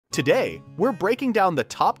Today, we're breaking down the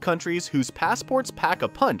top countries whose passports pack a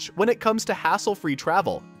punch when it comes to hassle-free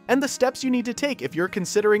travel, and the steps you need to take if you're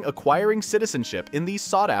considering acquiring citizenship in these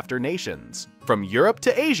sought-after nations. From Europe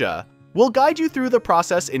to Asia, we'll guide you through the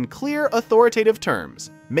process in clear, authoritative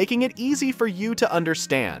terms, making it easy for you to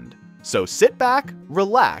understand. So sit back,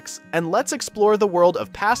 relax, and let's explore the world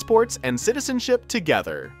of passports and citizenship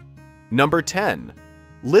together. Number 10.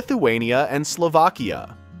 Lithuania and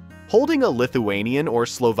Slovakia. Holding a Lithuanian or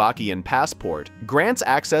Slovakian passport grants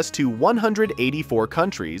access to 184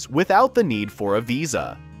 countries without the need for a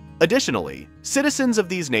visa. Additionally, citizens of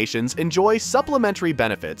these nations enjoy supplementary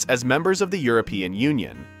benefits as members of the European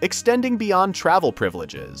Union, extending beyond travel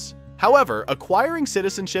privileges. However, acquiring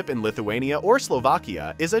citizenship in Lithuania or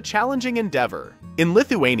Slovakia is a challenging endeavor. In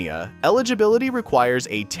Lithuania, eligibility requires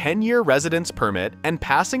a 10-year residence permit and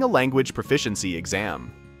passing a language proficiency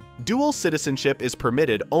exam. Dual citizenship is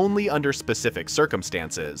permitted only under specific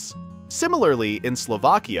circumstances. Similarly, in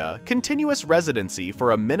Slovakia, continuous residency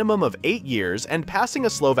for a minimum of 8 years and passing a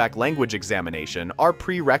Slovak language examination are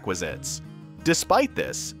prerequisites. Despite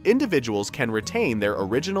this, individuals can retain their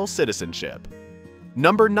original citizenship.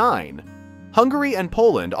 Number 9. Hungary and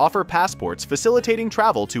Poland offer passports facilitating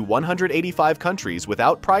travel to 185 countries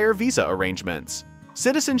without prior visa arrangements.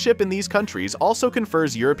 Citizenship in these countries also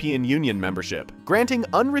confers European Union membership, granting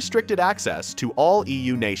unrestricted access to all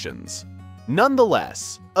EU nations.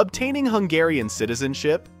 Nonetheless, obtaining Hungarian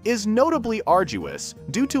citizenship is notably arduous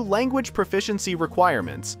due to language proficiency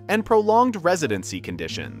requirements and prolonged residency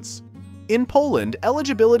conditions. In Poland,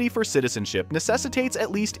 eligibility for citizenship necessitates at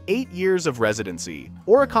least 8 years of residency,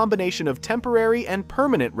 or a combination of temporary and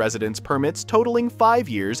permanent residence permits totaling 5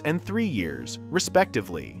 years and 3 years,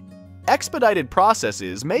 respectively. Expedited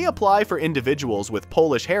processes may apply for individuals with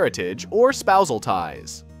Polish heritage or spousal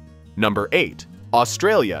ties. Number 8.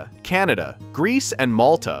 Australia, Canada, Greece, and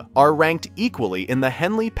Malta are ranked equally in the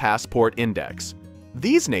Henley Passport Index.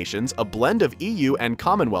 These nations, a blend of EU and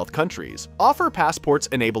Commonwealth countries, offer passports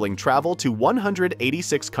enabling travel to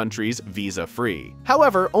 186 countries visa-free.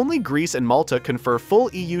 However, only Greece and Malta confer full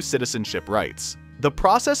EU citizenship rights. The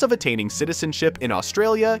process of attaining citizenship in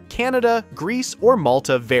Australia, Canada, Greece, or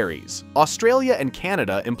Malta varies. Australia and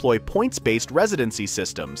Canada employ points-based residency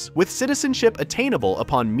systems, with citizenship attainable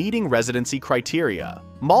upon meeting residency criteria.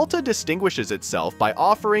 Malta distinguishes itself by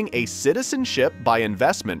offering a citizenship by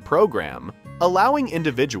investment program, allowing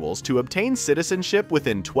individuals to obtain citizenship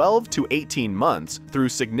within 12 to 18 months through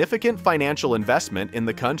significant financial investment in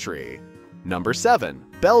the country. Number 7.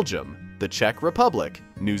 Belgium, the Czech Republic,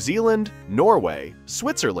 New Zealand, Norway,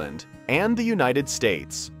 Switzerland, and the United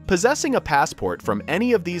States. Possessing a passport from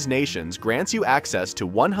any of these nations grants you access to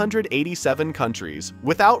 187 countries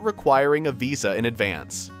without requiring a visa in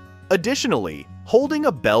advance. Additionally, holding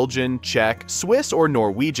a Belgian, Czech, Swiss, or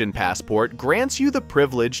Norwegian passport grants you the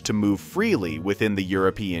privilege to move freely within the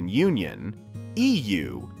European Union,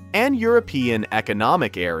 EU, and European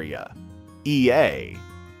Economic Area, EA.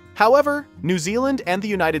 However, New Zealand and the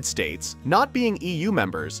United States, not being EU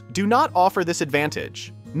members, do not offer this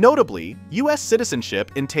advantage. Notably, US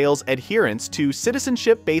citizenship entails adherence to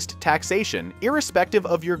citizenship-based taxation irrespective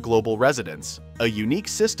of your global residence, a unique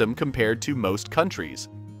system compared to most countries.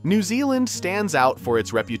 New Zealand stands out for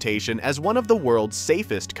its reputation as one of the world's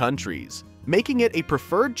safest countries, making it a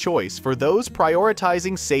preferred choice for those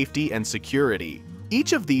prioritizing safety and security.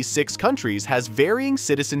 Each of these 6 countries has varying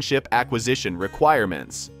citizenship acquisition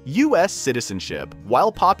requirements. US citizenship,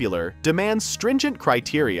 while popular, demands stringent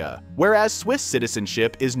criteria, whereas Swiss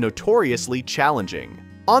citizenship is notoriously challenging.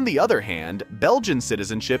 On the other hand, Belgian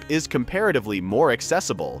citizenship is comparatively more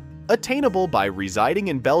accessible, attainable by residing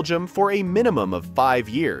in Belgium for a minimum of 5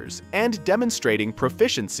 years and demonstrating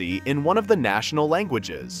proficiency in one of the national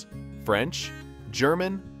languages, French,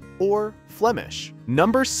 German, or Flemish.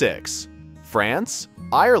 Number 6. France,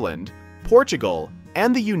 Ireland, Portugal,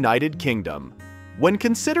 and the United Kingdom. When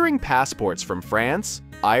considering passports from France,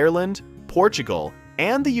 Ireland, Portugal,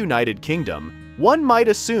 and the United Kingdom, one might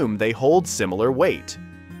assume they hold similar weight.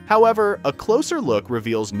 However, a closer look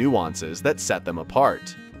reveals nuances that set them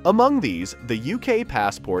apart. Among these, the UK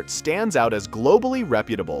passport stands out as globally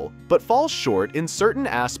reputable, but falls short in certain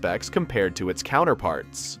aspects compared to its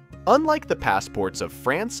counterparts. Unlike the passports of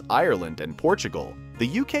France, Ireland, and Portugal,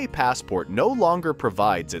 the UK passport no longer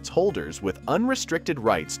provides its holders with unrestricted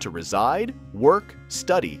rights to reside, work,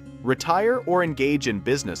 study, retire, or engage in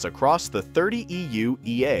business across the 30 EU,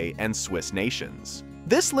 EA, and Swiss nations.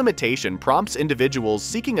 This limitation prompts individuals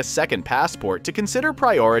seeking a second passport to consider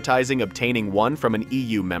prioritizing obtaining one from an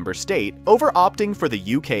EU member state over opting for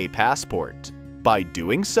the UK passport. By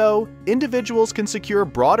doing so, individuals can secure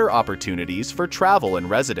broader opportunities for travel and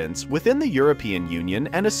residence within the European Union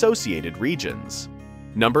and associated regions.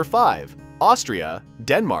 Number 5. Austria,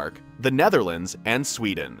 Denmark, the Netherlands, and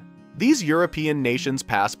Sweden. These European nations'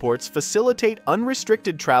 passports facilitate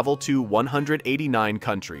unrestricted travel to 189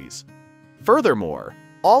 countries. Furthermore,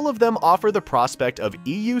 all of them offer the prospect of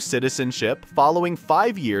EU citizenship following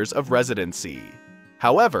 5 years of residency.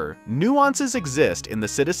 However, nuances exist in the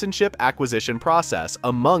citizenship acquisition process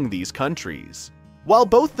among these countries. While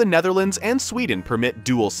both the Netherlands and Sweden permit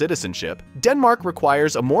dual citizenship, Denmark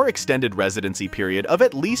requires a more extended residency period of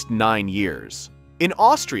at least 9 years. In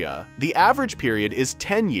Austria, the average period is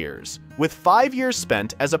 10 years, with 5 years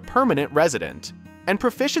spent as a permanent resident, and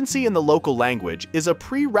proficiency in the local language is a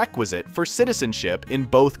prerequisite for citizenship in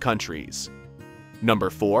both countries. Number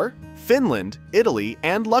 4. Finland, Italy,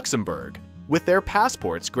 and Luxembourg, with their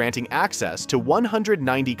passports granting access to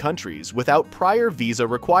 190 countries without prior visa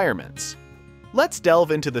requirements. Let's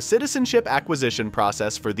delve into the citizenship acquisition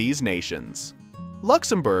process for these nations.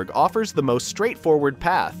 Luxembourg offers the most straightforward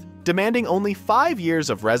path, demanding only 5 years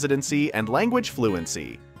of residency and language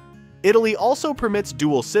fluency. Italy also permits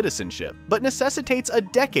dual citizenship, but necessitates a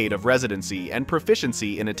decade of residency and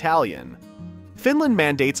proficiency in Italian. Finland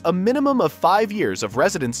mandates a minimum of 5 years of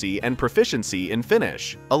residency and proficiency in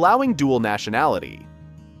Finnish, allowing dual nationality.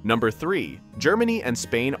 Number 3. Germany and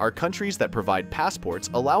Spain are countries that provide passports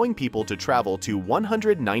allowing people to travel to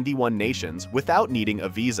 191 nations without needing a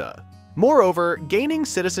visa. Moreover, gaining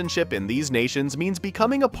citizenship in these nations means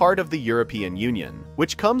becoming a part of the European Union,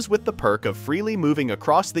 which comes with the perk of freely moving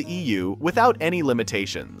across the EU without any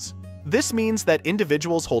limitations. This means that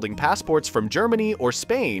individuals holding passports from Germany or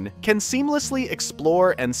Spain can seamlessly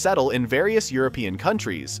explore and settle in various European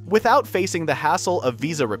countries without facing the hassle of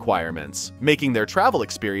visa requirements, making their travel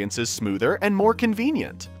experiences smoother and more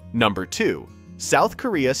convenient. Number 2. South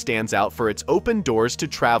Korea stands out for its open doors to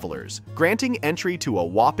travelers, granting entry to a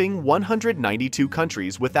whopping 192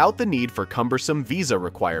 countries without the need for cumbersome visa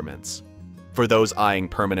requirements. For those eyeing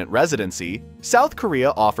permanent residency, South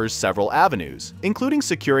Korea offers several avenues, including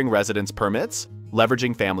securing residence permits,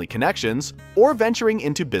 leveraging family connections, or venturing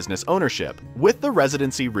into business ownership, with the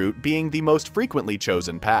residency route being the most frequently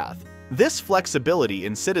chosen path. This flexibility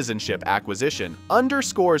in citizenship acquisition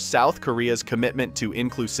underscores South Korea's commitment to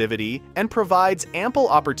inclusivity and provides ample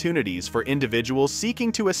opportunities for individuals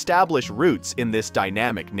seeking to establish roots in this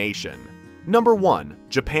dynamic nation. Number 1.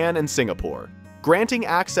 Japan and Singapore, granting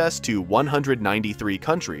access to 193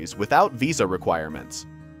 countries without visa requirements.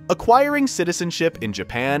 Acquiring citizenship in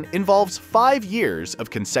Japan involves 5 years of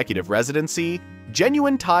consecutive residency,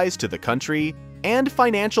 genuine ties to the country, and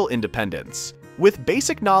financial independence, with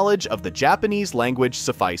basic knowledge of the Japanese language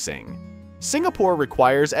sufficing. Singapore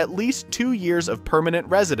requires at least 2 years of permanent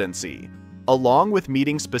residency, along with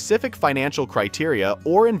meeting specific financial criteria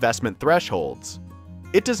or investment thresholds.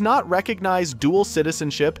 It does not recognize dual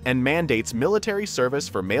citizenship and mandates military service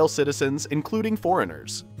for male citizens, including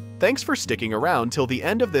foreigners. Thanks for sticking around till the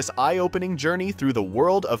end of this eye-opening journey through the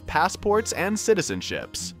world of passports and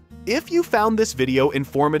citizenships. If you found this video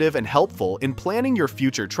informative and helpful in planning your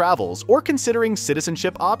future travels or considering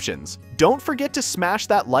citizenship options, don't forget to smash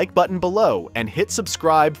that like button below and hit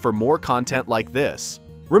subscribe for more content like this.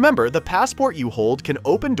 Remember, the passport you hold can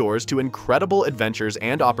open doors to incredible adventures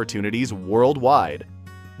and opportunities worldwide.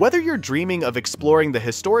 Whether you're dreaming of exploring the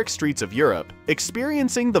historic streets of Europe,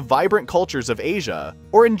 experiencing the vibrant cultures of Asia,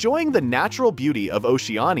 or enjoying the natural beauty of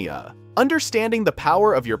Oceania, understanding the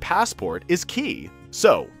power of your passport is key.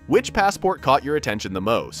 So, which passport caught your attention the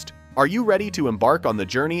most? Are you ready to embark on the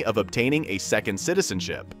journey of obtaining a second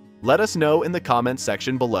citizenship? Let us know in the comments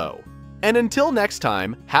section below. And until next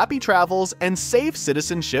time, happy travels and safe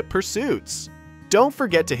citizenship pursuits! Don't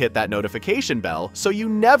forget to hit that notification bell so you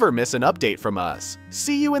never miss an update from us.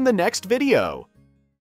 See you in the next video!